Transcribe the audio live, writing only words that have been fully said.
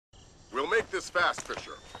make this fast,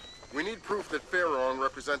 Fisher. We need proof that Pharaoh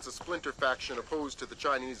represents a Splinter faction opposed to the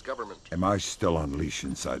Chinese government. Am I still on leash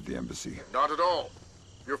inside the embassy? Not at all.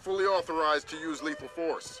 You're fully authorized to use lethal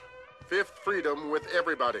force. Fifth freedom with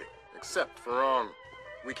everybody, except Pharaoh.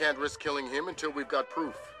 We can't risk killing him until we've got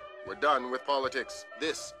proof. We're done with politics.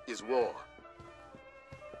 This is war.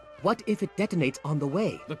 What if it detonates on the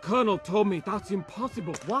way? The Colonel told me that's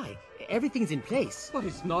impossible. Why? Everything's in place. But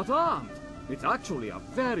it's not armed. It's actually a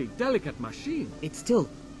very delicate machine. It's still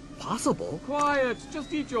possible. Quiet,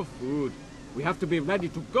 just eat your food. We have to be ready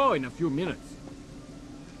to go in a few minutes.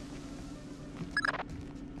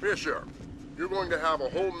 Fisher, you're going to have a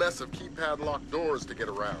whole mess of keypad locked doors to get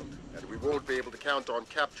around, and we won't be able to count on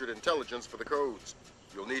captured intelligence for the codes.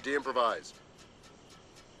 You'll need to improvise.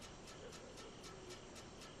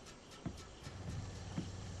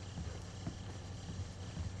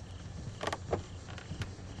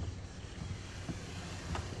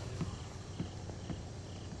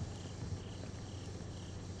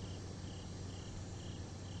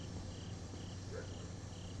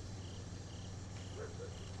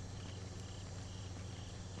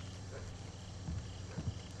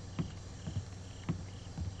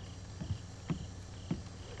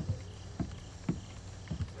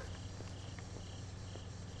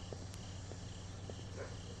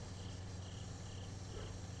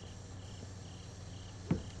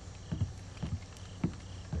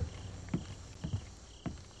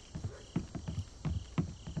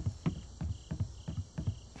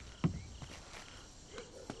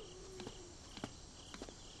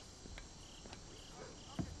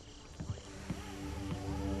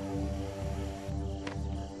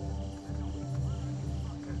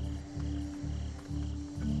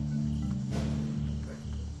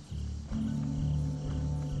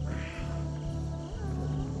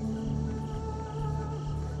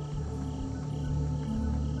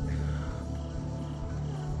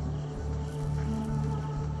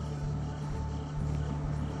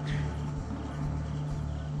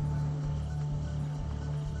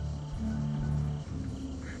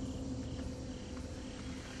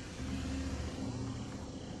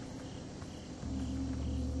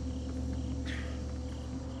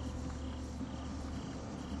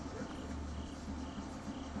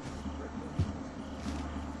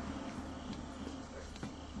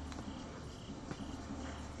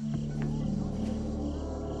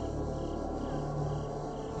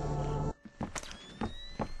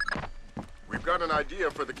 Got an idea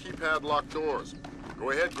for the keypad locked doors.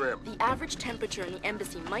 Go ahead, Grim. The average temperature in the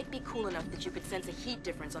embassy might be cool enough that you could sense a heat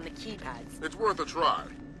difference on the keypads. It's worth a try.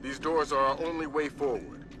 These doors are our only way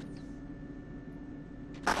forward.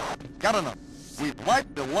 Governor, we've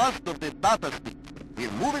wiped the worst of the data speed.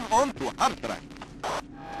 We're moving on to hard drive.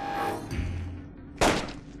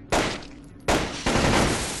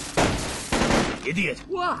 Idiot!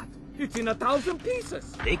 What? It's in 1,000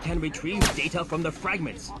 pieces. They can retrieve data from the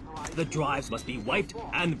fragments. The drives must be wiped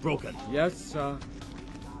and broken. Yes, sir.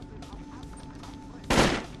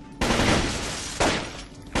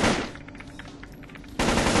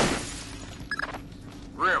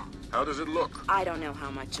 Grim, how does it look? I don't know how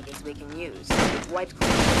much of this we can use. It's wiped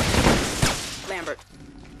clean. Lambert,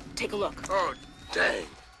 take a look. Oh, dang.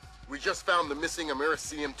 We just found the missing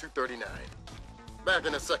Americium 239. Back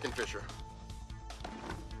in a second, Fisher.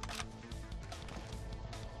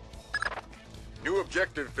 New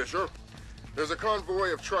objective, Fisher. There's a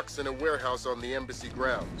convoy of trucks in a warehouse on the embassy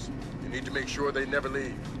grounds. You need to make sure they never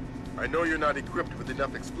leave. I know you're not equipped with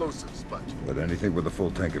enough explosives, but... But anything with a full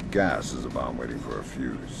tank of gas is a bomb waiting for a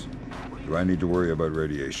fuse. Do I need to worry about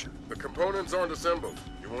radiation? The components aren't assembled.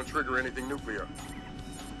 You won't trigger anything nuclear.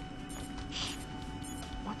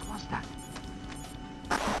 What was that?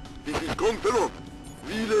 This is Confirmed.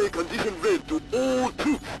 Relay condition red to all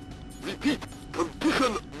troops. Repeat,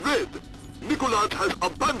 condition red. Nicholas has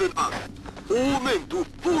abandoned us. All men to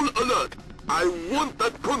full alert. I want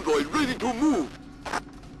that convoy ready to move.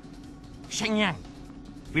 Shenyang,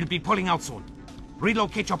 we'll be pulling out soon.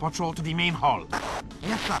 Relocate your patrol to the main hall.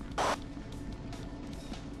 Yes, sir.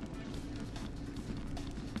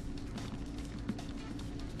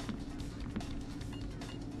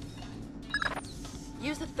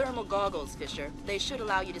 Use the thermal goggles, Fisher. They should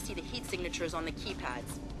allow you to see the heat signatures on the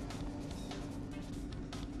keypads.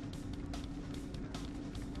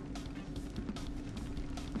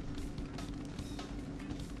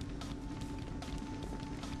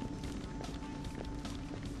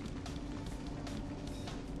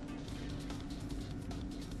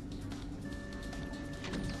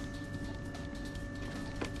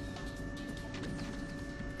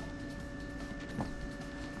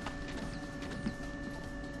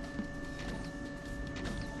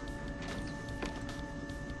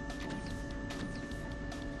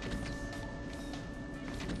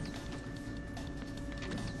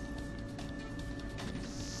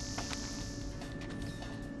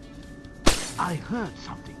 I heard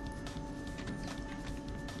something.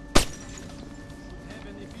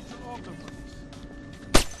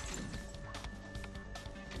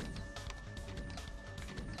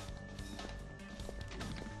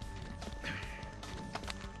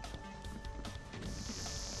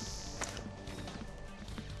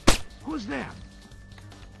 Who's there?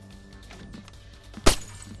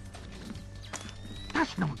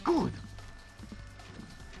 That's not good.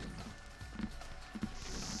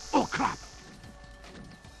 Oh, crap!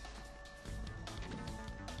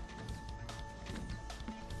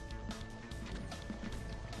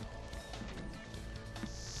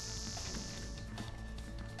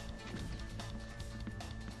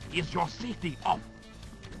 Is your safety up?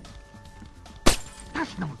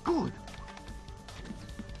 That's not good.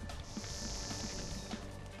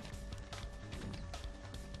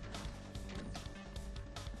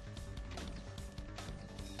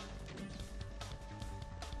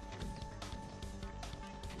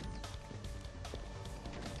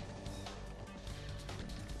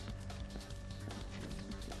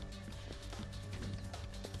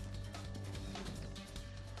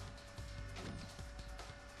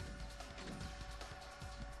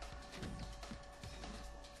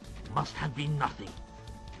 Must have been nothing.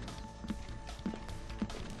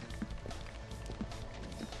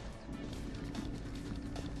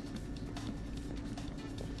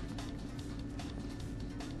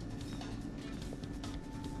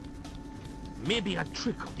 Maybe a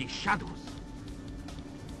trick of the shadows.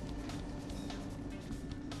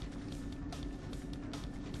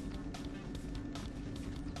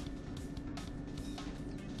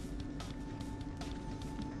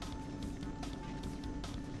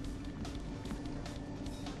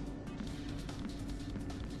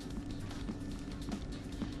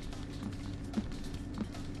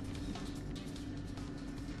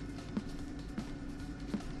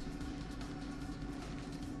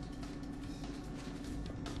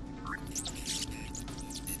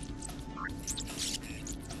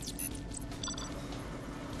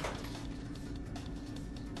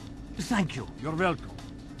 Thank you. You're welcome.